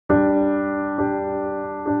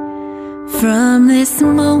From this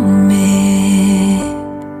moment,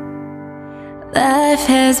 life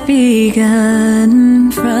has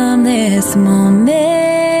begun. From this moment,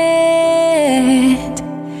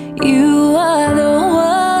 you are the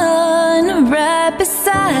one. Right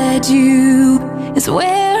beside you is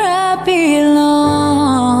where I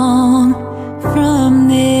belong. From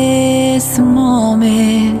this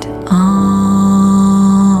moment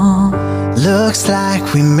on. Looks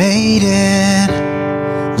like we made it.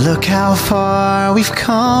 Look how far we've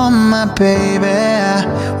come, my baby.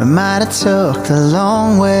 We might have took the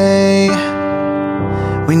long way.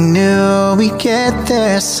 We knew we'd get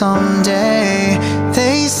there someday.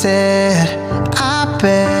 They said, I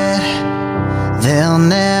bet they'll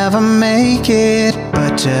never make it,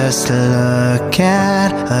 but just look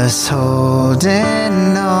at us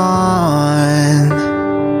holding on.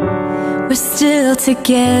 We're still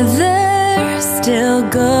together, still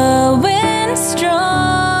going strong.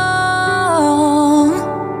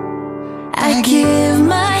 I give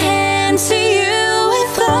my hand to you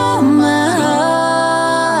with all my heart.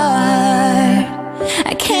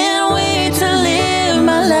 I can't wait to live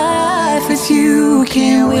my life with you.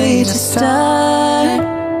 Can't wait to start.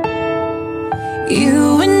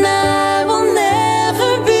 You and I will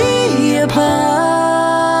never be apart.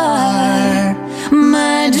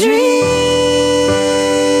 My dreams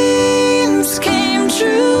came true.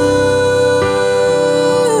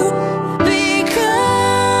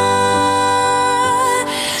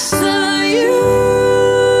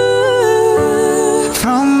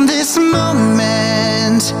 This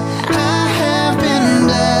moment, I have been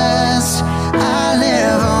blessed. I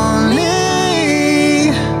live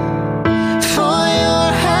only for your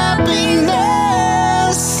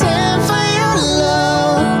happiness and for your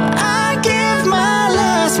love. I give my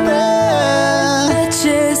last breath. But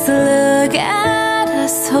just look at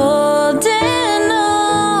us holding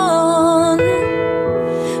on.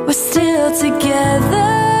 We're still together.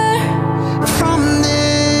 From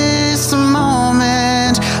this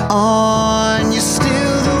moment on, you're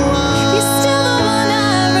still the one. You're still the one I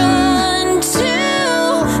run to,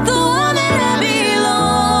 the one that I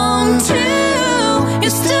belong to.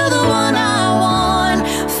 You're still the one I want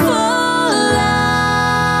for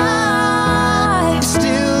life. You're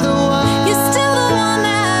still the one. You're still the one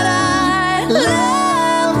that I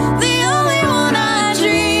love, the only one I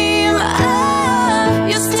dream of.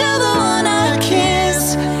 You're still the one I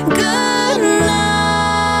kiss goodnight.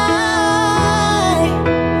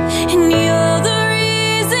 And you're the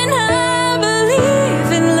reason I believe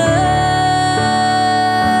in love.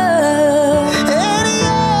 And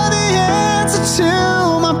you're the answer to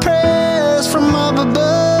my prayers from up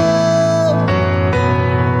above.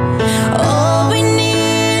 All we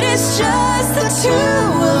need is just the two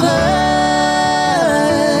of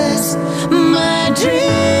us. My dreams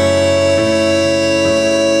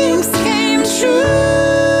came true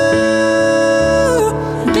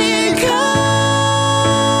because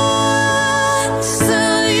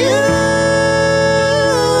of you.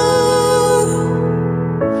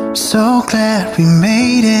 So glad we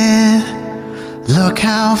made it. Look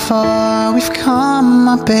how far we've come,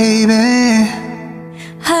 my baby.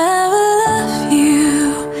 I